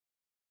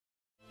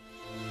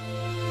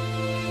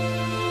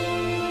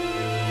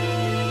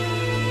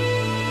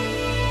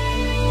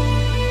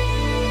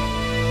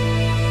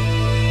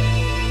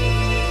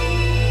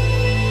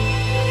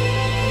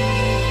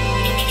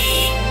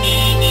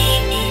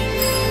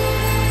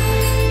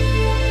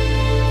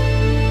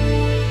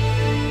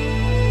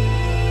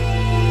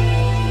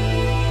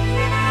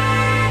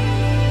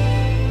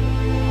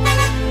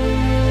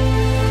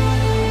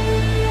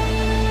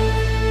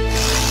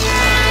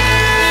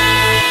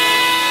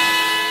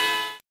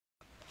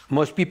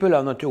Most people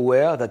are not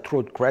aware that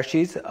road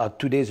crashes are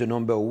today the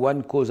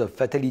 #1 cause of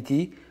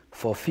fatality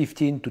for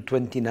 15 to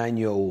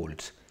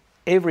 29-year-olds.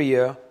 Every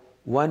year,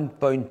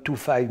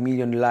 1.25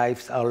 million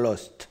lives are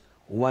lost,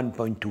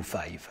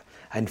 1.25,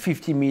 and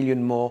 50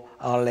 million more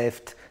are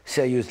left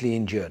seriously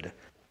injured.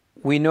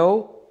 We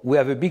know we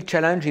have a big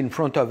challenge in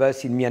front of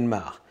us in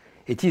Myanmar.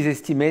 It is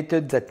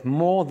estimated that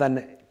more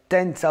than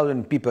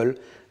 10,000 people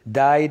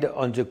died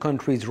on the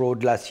country's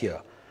road last year.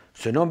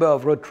 The number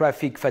of road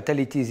traffic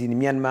fatalities in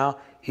Myanmar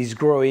is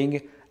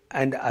growing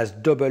and has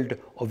doubled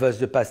over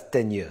the past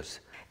 10 years.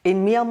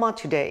 In Myanmar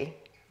today,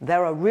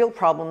 there are real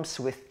problems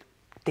with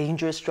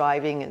dangerous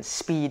driving and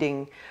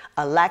speeding,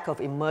 a lack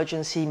of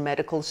emergency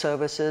medical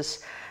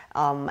services,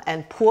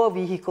 and poor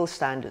vehicle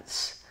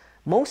standards.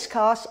 Most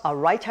cars are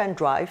right-hand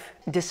drive,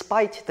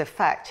 despite the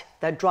fact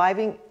that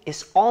driving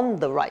is on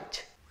the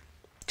right.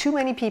 Too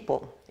many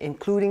people,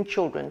 including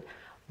children,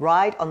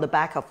 ride on the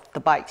back of the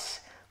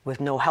bikes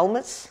with no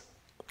helmets,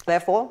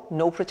 therefore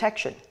no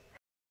protection.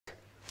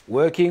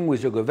 Working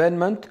with the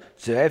government,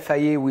 the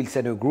FIA will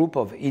send a group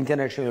of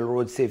international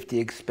road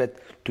safety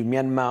experts to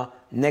Myanmar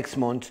next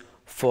month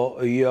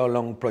for a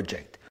year-long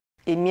project.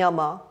 In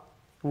Myanmar,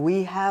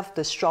 we have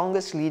the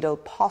strongest leader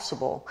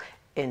possible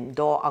in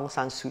Daw Aung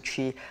San Suu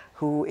Kyi,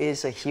 who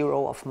is a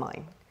hero of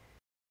mine.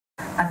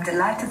 I'm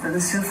delighted that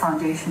the Sue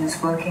Foundation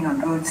is working on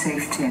road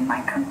safety in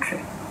my country.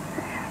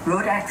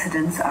 Road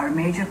accidents are a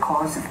major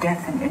cause of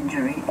death and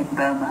injury in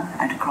Burma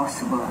and across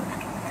the world.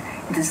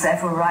 It is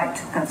therefore right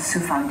that the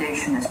Sue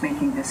Foundation is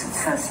making this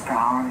its first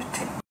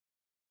priority.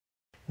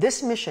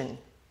 This mission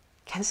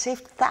can save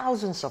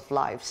thousands of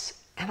lives,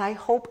 and I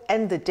hope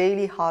end the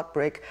daily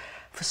heartbreak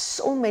for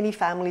so many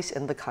families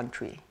in the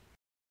country.